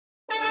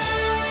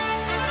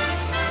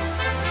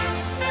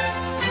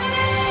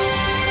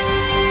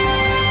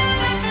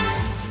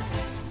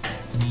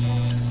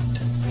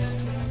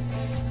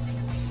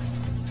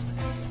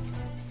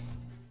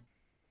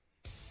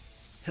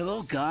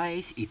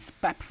guys, it's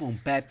Pep from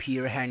Pep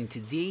here, and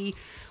today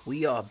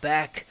we are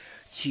back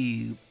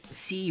to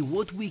see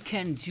what we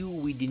can do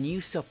with the new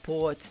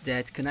support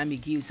that Konami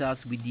gives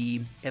us with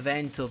the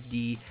event of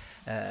the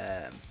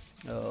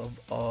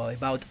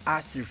about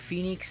Aster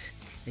Phoenix.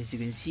 As you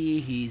can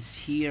see, he's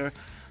here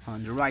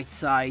on the right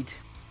side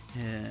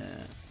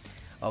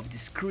of the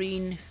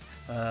screen.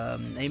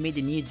 I made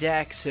a new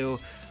deck, so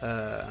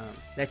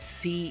let's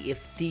see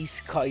if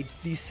these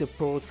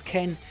supports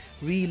can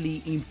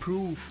really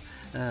improve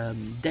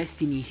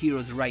Destiny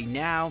heroes right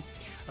now.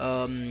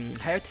 I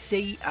have to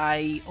say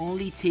I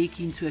only take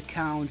into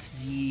account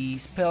the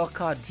spell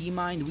card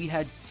D-Mind. We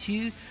had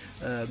two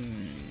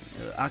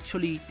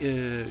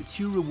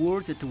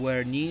rewards that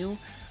were new,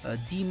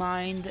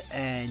 D-Mind,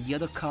 and the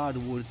other card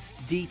was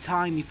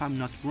Daytime if I'm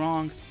not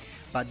wrong,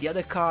 but the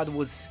other card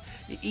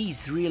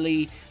is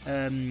really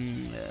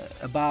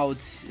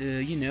about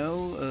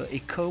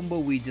a combo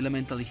with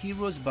elemental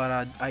heroes,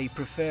 but I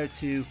prefer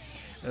to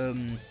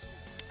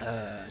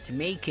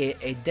make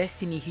a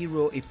Destiny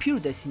hero, a pure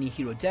Destiny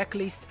hero deck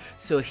list.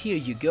 So here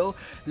you go.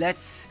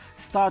 Let's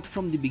start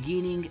from the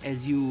beginning.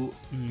 As you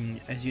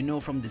know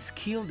from the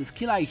skill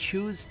I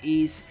choose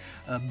is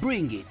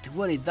Bring It.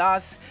 What it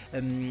does,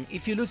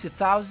 if you lose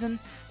 1,000,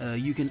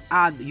 you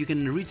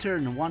can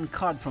return one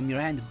card from your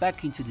hand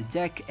back into the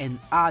deck and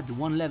add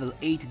one level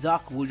 8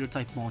 Dark Warrior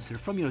type monster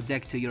from your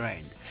deck to your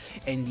hand.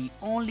 And the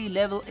only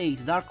level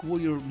 8 Dark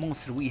Warrior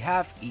monster we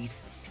have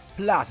is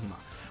Plasma.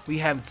 We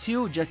have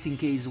two just in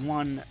case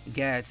one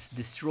gets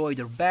destroyed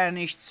or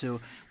banished, so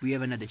we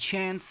have another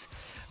chance.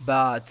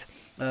 But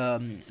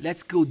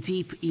let's go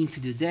deep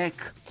into the deck.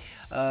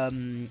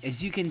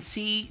 As you can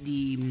see,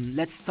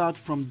 let's start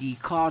from the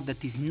card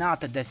that is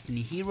not a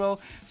Destiny hero.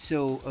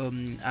 So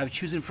I've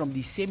chosen from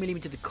the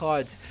semi-limited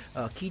cards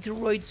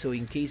Keteroid, so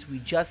in case we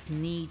just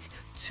need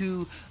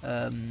to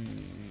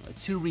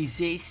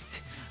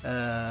resist,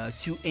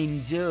 to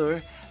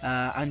endure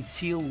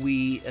until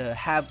we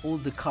have all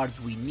the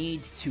cards we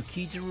need to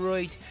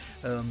Keteroid.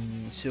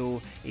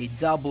 So a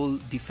double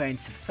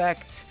defense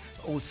effect.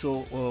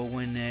 Also,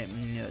 when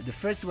the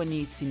first one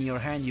is in your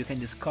hand, you can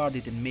discard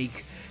it and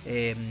make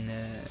a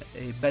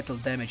battle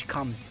damage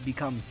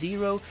becomes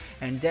 0,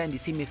 and then the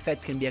same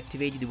effect can be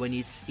activated when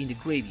it's in the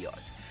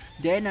graveyard.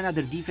 Then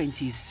another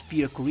defense is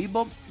Sphere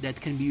Kuribo that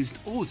can be used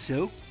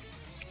also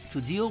to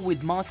deal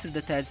with monster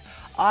that has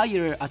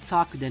higher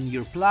attack than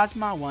your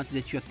Plasma once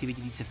that you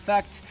activated its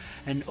effect,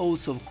 and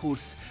also of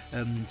course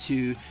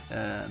to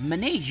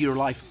manage your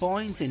life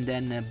points and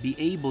then be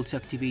able to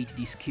activate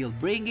the skill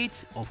Bring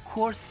It, of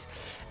course.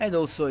 And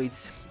also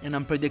it's an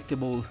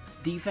unpredictable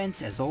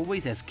defense as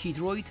always as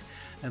Keteroid.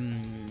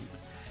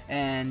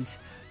 And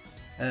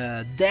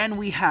then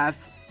we have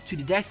to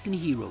the Destiny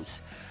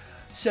heroes.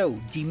 So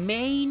the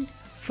main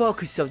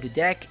focus of the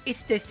deck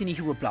is Destiny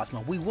Hero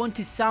Plasma. We want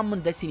to summon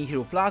Destiny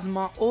Hero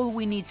Plasma. All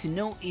we need to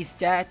know is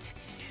that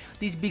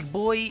this big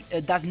boy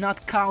does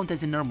not count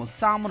as a normal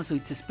summon, so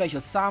it's a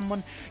special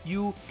summon.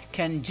 You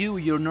can do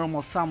your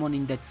normal summon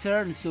in that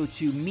turn, so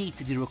to meet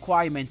the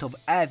requirement of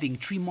having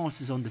 3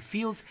 monsters on the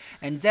field,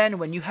 and then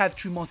when you have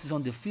 3 monsters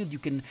on the field, you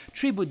can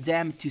tribute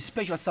them to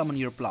special summon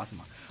your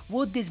Plasma.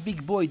 What this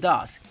big boy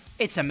does,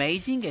 it's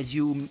amazing, as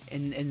you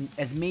and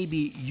as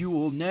maybe you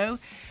all know.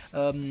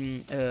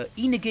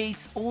 He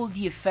negates all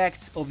the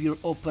effects of your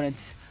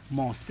opponent's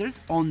monsters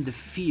on the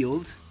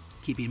field.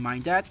 Keep in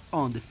mind that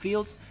on the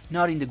field,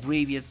 not in the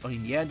graveyard or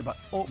in the end,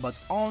 but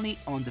only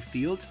on the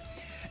field.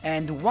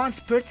 And once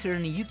per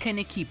turn, you can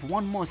equip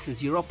one monster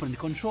your opponent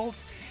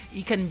controls.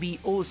 It can be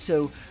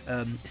also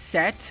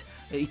set.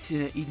 It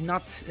is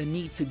not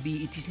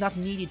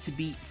needed to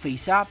be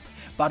face up,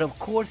 but of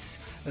course.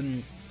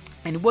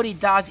 And what it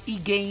does,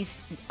 it gains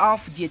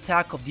half the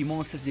attack of the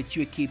monsters that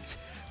you equipped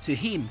to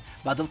him.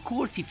 But of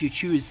course, if you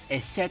choose a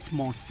set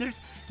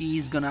monsters, he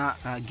is gonna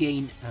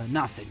gain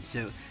nothing.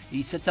 So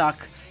his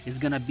attack is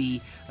gonna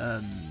be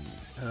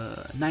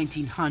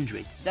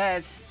 1900.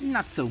 That's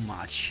not so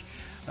much,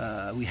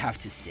 we have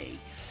to say.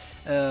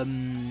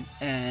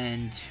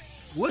 And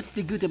what's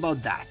the good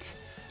about that?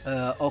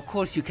 Of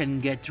course, you can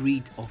get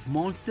rid of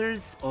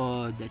monsters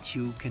that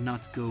you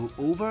cannot go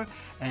over,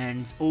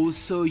 and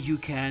also you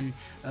can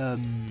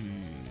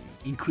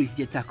increase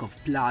the attack of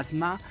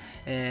Plasma.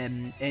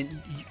 And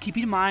keep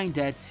in mind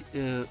that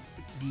the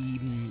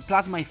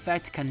Plasma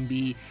effect can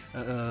be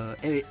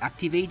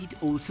activated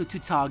also to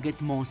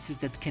target monsters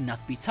that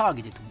cannot be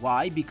targeted.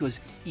 Why? Because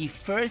he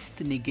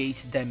first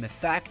negates their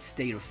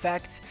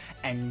effects,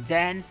 and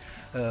then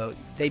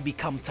they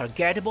become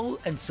targetable,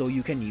 and so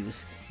you can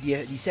use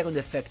the second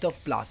effect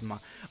of Plasma,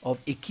 of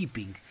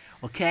equipping.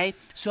 Okay,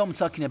 so I'm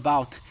talking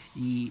about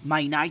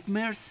my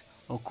nightmares.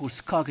 Of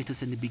course,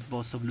 Cocytus and the big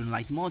boss of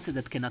Moonlight monster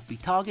that cannot be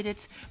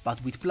targeted,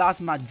 but with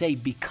Plasma they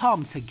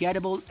become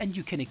targetable and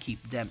you can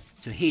equip them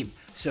to him.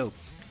 So,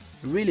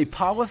 really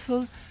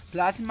powerful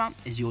Plasma,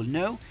 as you all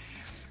know.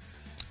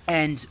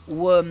 And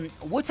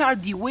what are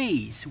the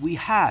ways we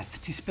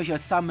have to special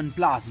summon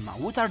Plasma?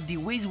 What are the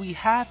ways we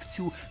have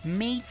to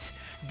meet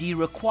the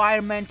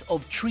requirement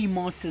of 3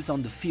 monsters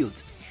on the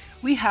field?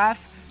 We have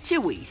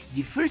two ways.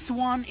 The first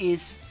one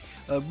is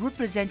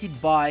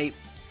represented by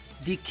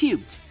the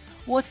cubed.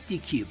 What's the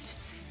cubed?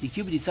 The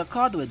cubed is a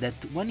card that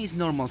when it's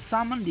normal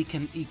summoned,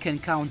 it can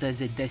count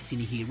as a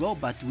Destiny hero,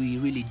 but we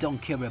really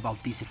don't care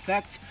about this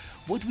effect.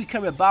 What we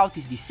care about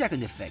is the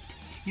second effect.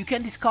 You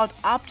can discard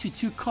up to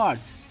 2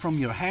 cards from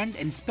your hand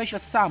and special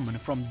summon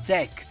from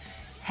deck,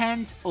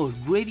 hand or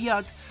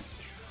graveyard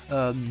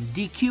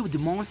the cubed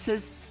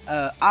monsters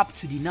up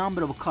to the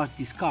number of cards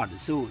discarded.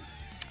 So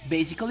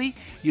basically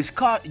you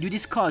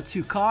discard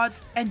 2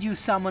 cards and you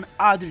summon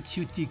other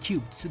 2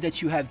 cubed, so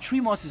that you have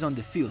 3 monsters on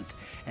the field.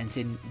 And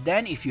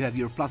then if you have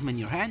your plasma in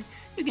your hand,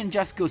 you can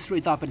just go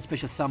straight up and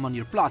special summon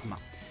your plasma.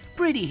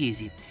 Pretty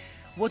easy.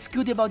 What's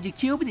good about the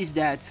cubed is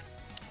that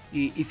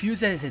if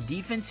used as a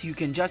defense, you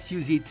can just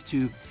use it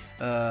to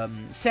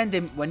send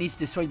them when it's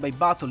destroyed by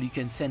battle. You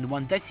can send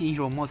 1 Destiny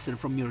Hero monster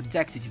from your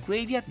deck to the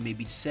graveyard,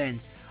 maybe to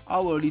send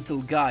our little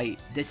guy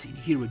Destiny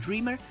Hero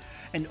Dreamer.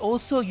 And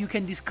also you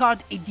can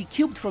discard a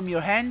decubed from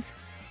your hand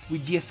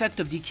with the effect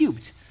of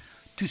decubed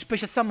to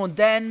special summon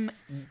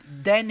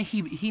then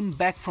him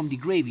back from the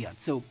graveyard.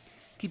 So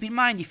keep in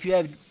mind,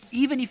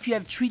 even if you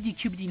have 3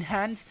 decubed in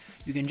hand,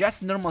 you can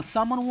just normal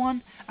summon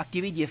 1,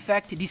 activate the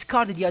effect,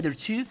 discard the other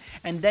 2,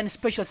 and then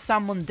special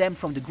summon them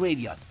from the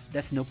graveyard.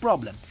 That's no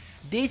problem.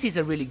 This is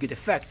a really good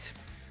effect.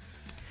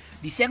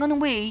 The second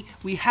way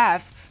we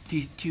have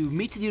to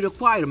meet the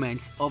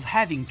requirements of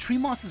having 3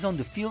 monsters on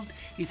the field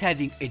is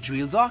having a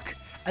Drilldark,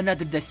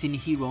 another Destiny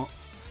hero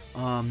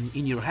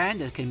in your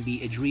hand. That can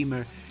be a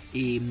Dreamer,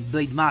 a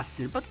Blade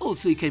Master, but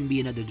also it can be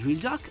another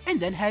Drilldark, and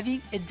then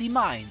having a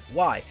D-Mind.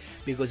 Why?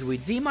 Because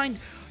with D-Mind,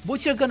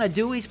 what you're gonna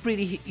do is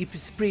pretty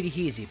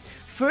easy.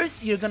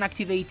 First, you're gonna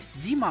activate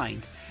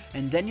D-Mind,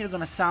 and then you're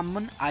gonna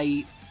summon.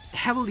 I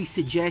heavily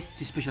suggest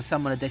to special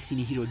summon a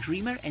Destiny Hero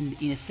Dreamer, and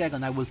in a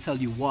second I will tell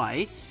you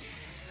why.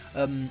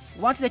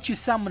 Once that you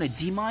summon a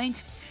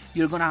D-Mind,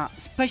 you're gonna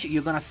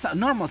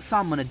normal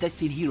summon a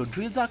Destiny Hero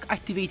Drilldark,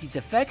 activate its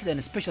effect,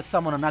 then special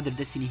summon another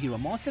Destiny Hero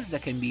monsters.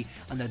 That can be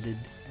another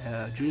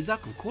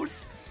Drilldark, of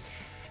course.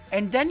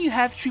 And then you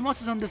have 3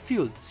 monsters on the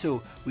field.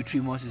 So with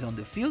 3 monsters on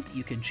the field,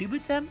 you can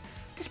tribute them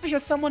to special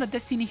summon a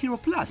Destiny Hero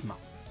Plasma,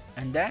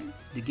 and then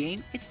the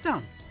game is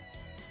done.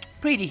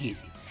 Pretty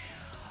easy.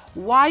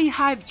 Why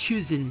I've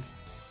chosen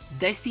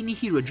Destiny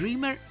Hero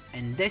Dreamer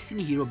and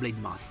Destiny Hero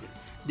Blade Master?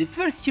 The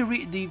first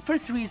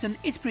reason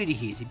is pretty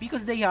easy,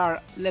 because they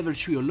are level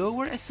 3 or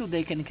lower, and so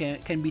they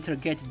can be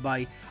targeted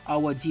by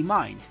our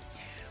D-Mind.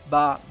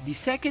 But the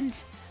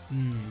second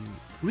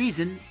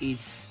reason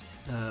is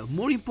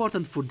more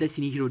important for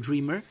Destiny Hero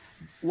Dreamer.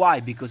 Why?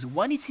 Because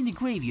when it's in the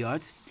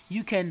graveyard,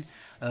 you can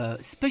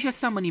special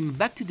summon him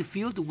back to the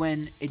field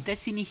when a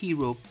Destiny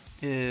Hero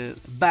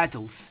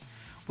battles.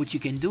 What you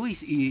can do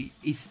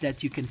is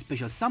that you can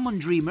special summon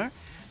Dreamer,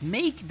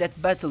 make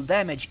that battle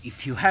damage,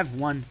 if you have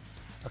one,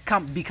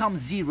 become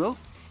 0,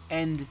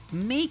 and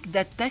make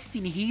that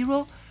Destiny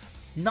Hero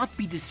not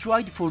be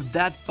destroyed for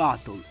that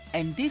battle.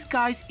 And this,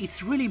 guys,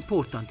 is really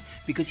important,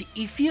 because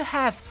if you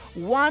have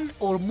 1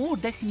 or more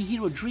Destiny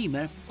Hero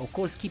Dreamer, of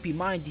course keep in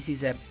mind this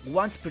is a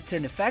once per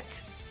turn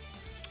effect.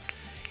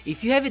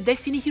 If you have a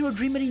Destiny Hero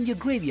Dreamer in your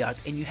graveyard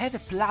and you have a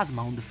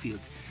Plasma on the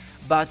field,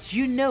 but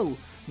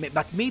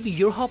maybe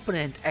your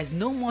opponent has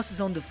no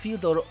monsters on the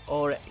field,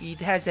 or it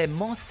has a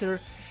monster,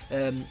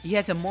 he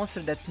has a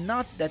monster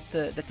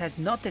that has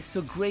not a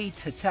so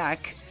great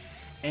attack,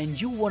 and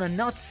you wanna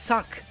not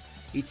suck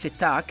its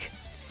attack,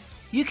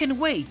 you can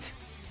wait.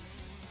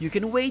 You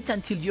can wait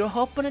until your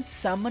opponent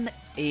summon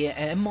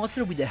a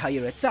monster with a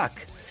higher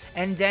attack,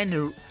 and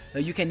then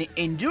you can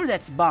endure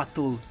that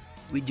battle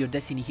with your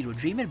Destiny Hero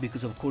Dreamer,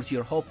 because of course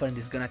your opponent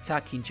is gonna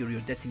attack into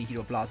your Destiny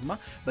Hero Plasma,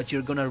 but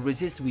you're gonna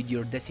resist with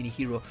your Destiny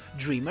Hero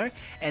Dreamer,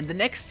 and the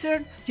next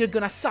turn you're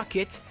gonna suck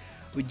it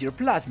with your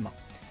Plasma.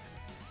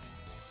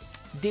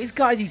 This,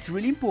 guys, is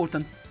really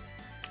important,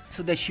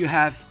 so that you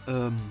have,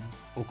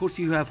 of course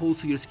you have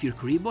also your Sphere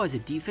Kuriboh as a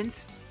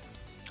defense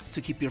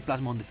to keep your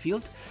Plasma on the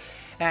field.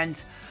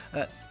 And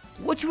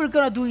what we're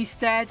gonna do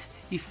instead,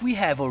 if we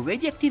have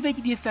already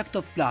activated the effect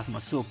of Plasma,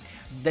 so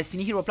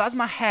Destiny Hero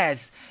Plasma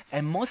has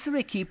a monster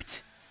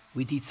equipped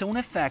with its own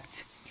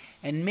effect,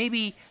 and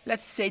maybe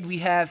let's say we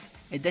have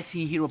a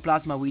Destiny Hero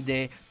Plasma with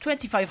a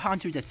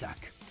 2500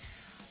 attack.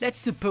 Let's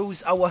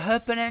suppose our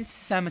opponent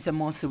summons a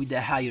monster with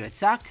a higher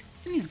attack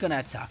and he's gonna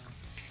attack.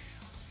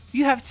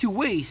 You have 2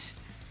 ways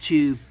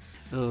to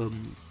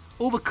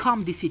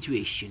overcome this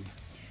situation.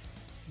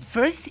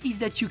 First is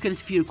that you can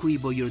Sphere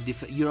Kuriboh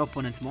your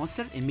opponent's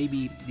monster, and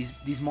maybe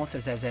these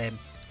monsters has a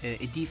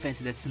defense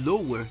that's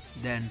lower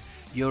than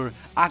your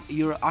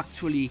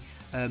actually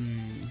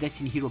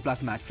Destiny Hero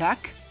Plasma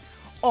attack.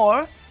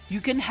 Or you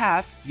can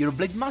have your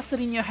Blade Master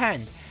in your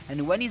hand,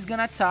 and when he's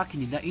gonna attack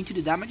into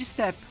the damage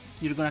step,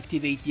 you're gonna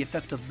activate the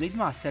effect of Blade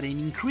Master and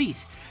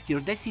increase your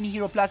Destiny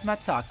Hero Plasma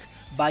attack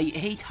by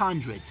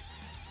 800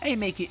 and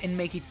make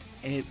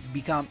it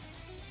become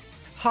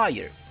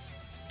higher.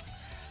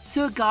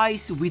 So,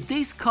 guys, with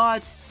these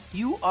cards,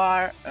 you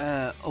are,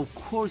 of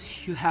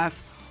course, you have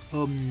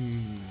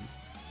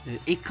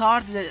a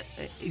card that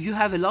you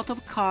have a lot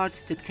of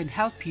cards that can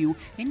help you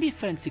in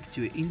different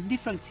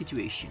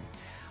situation.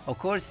 Of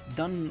course,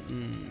 don't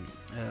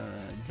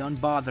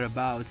bother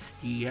about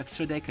the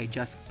extra deck. I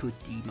just put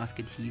the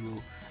Masked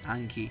Hero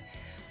Anki,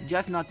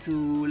 just not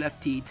to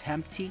left it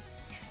empty,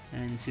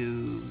 and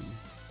to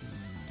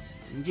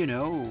you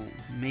know,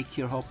 make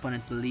your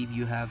opponent believe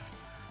you have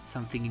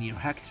something in your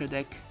extra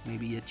deck.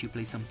 Maybe that you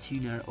play some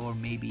tuner, or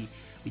maybe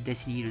with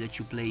Destiny Hero that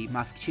you play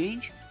Mask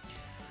Change.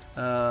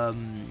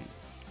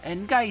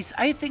 And guys,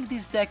 I think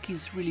this deck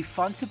is really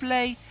fun to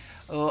play.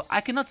 I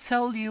cannot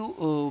tell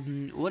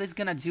you what it's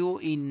gonna do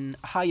in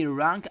higher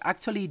rank.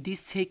 Actually,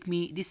 this took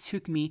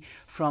me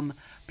from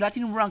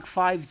Platinum rank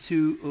 5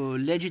 to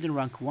Legendary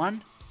rank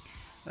 1.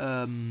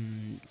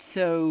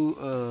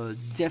 So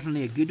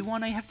definitely a good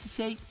one, I have to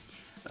say.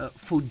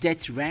 For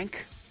that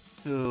rank,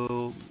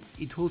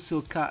 it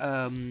also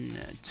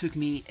took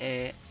me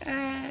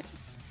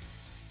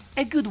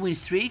a good win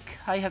streak.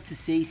 I have to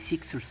say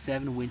 6 or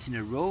 7 wins in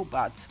a row,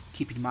 but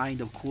keep in mind,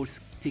 of course,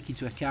 take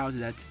into account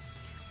that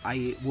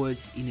I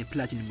was in a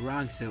Platinum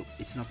rank, so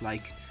it's not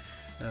like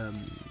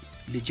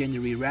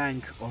Legendary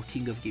rank or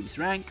King of Games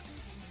rank.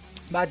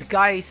 But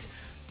guys,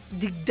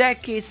 the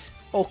deck is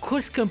of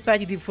course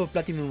competitive for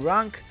Platinum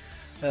rank.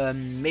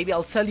 Maybe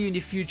I'll tell you in the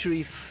future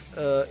if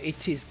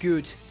it is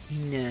good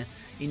in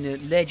a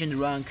Legend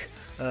rank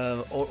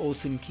or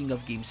also in King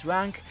of Games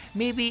rank.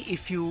 Maybe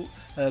if you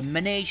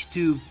manage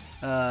to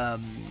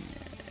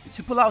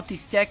pull out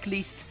this deck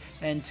list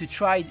and to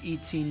try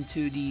it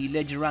into the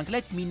Legend rank,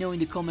 let me know in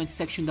the comments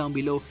section down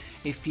below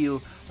if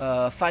you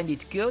find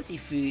it good,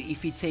 if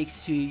it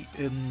takes to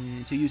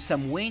use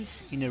some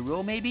wins in a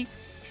row maybe.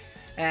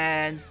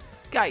 And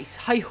guys,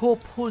 I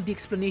hope all the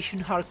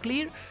explanations are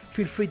clear.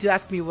 Feel free to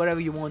ask me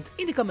whatever you want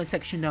in the comment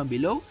section down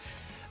below.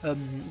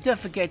 Don't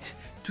forget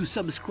to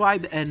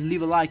subscribe and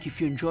leave a like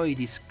if you enjoy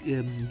this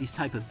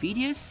type of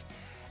videos.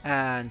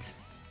 And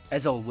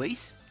as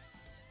always,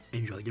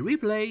 enjoy the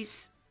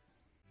replays.